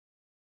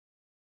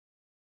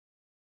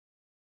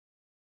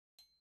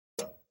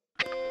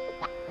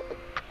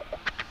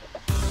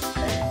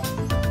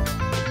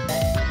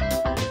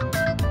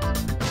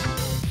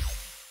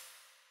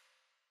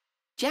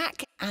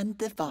Jack and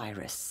the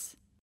virus.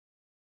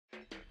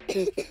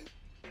 Shoo!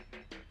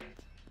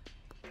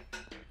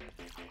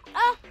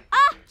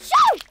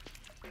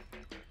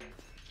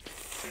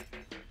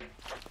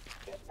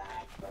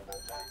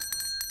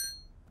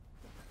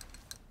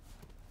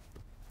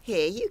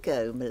 Here you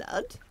go, my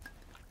lad.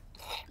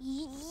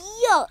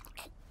 Yuck!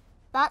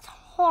 That's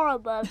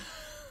horrible.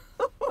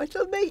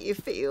 It'll make you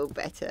feel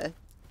better.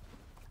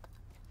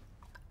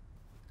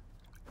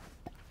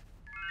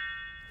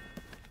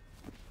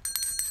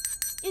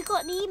 You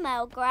got an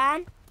email,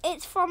 Gran.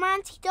 It's from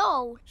Auntie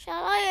Doll.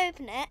 Shall I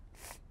open it?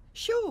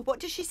 Sure, what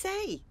does she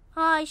say?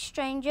 Hi,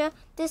 stranger.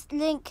 This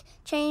link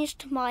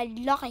changed my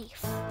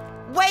life.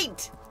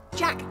 Wait!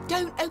 Jack,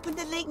 don't open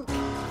the link.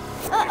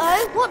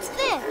 Uh-oh, what's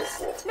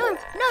this? No.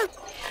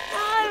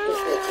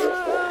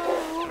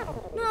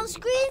 No, the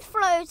screen's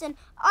frozen.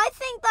 I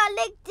think that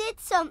link did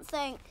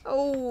something.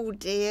 Oh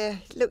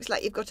dear, looks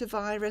like you've got a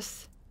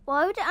virus.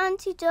 Why would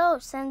Auntie Doll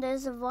send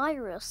us a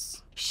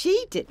virus?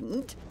 She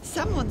didn't.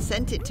 Someone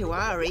sent it to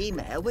our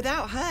email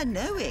without her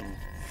knowing.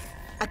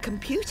 A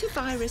computer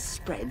virus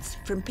spreads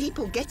from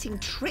people getting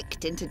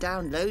tricked into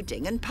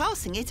downloading and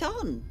passing it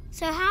on.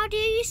 So how do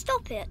you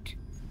stop it?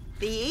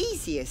 The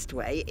easiest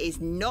way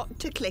is not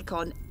to click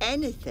on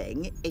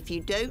anything if you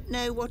don't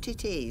know what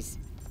it is,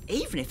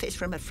 even if it's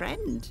from a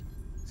friend.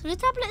 So the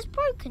tablet's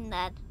broken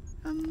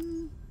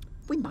then?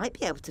 We might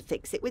be able to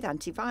fix it with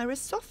antivirus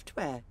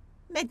software.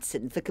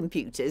 Medicine for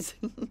computers.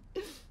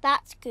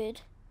 That's good.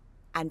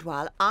 And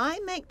while I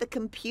make the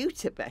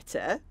computer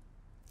better,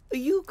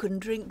 you can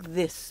drink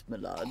this, my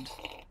lad.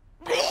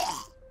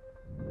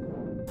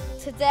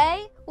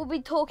 Today, we'll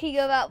be talking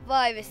about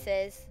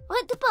viruses.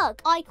 Like the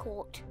bug I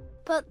caught.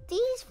 But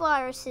these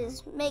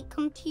viruses make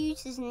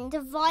computers and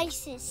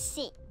devices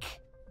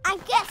sick.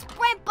 And get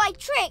spread by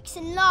tricks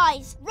and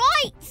lies,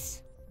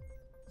 right?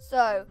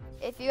 So,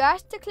 if you're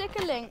asked to click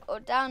a link or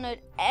download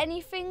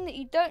anything that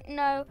you don't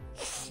know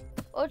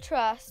or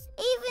trust,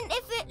 even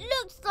if it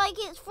looks like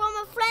it's from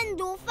a friend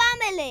or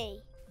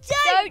family,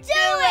 don't do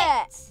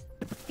it!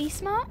 Be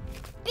smart.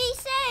 Be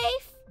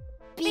safe.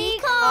 Be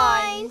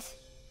kind.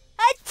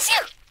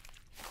 Achoo!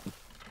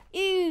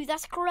 Ew,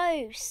 that's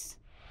gross.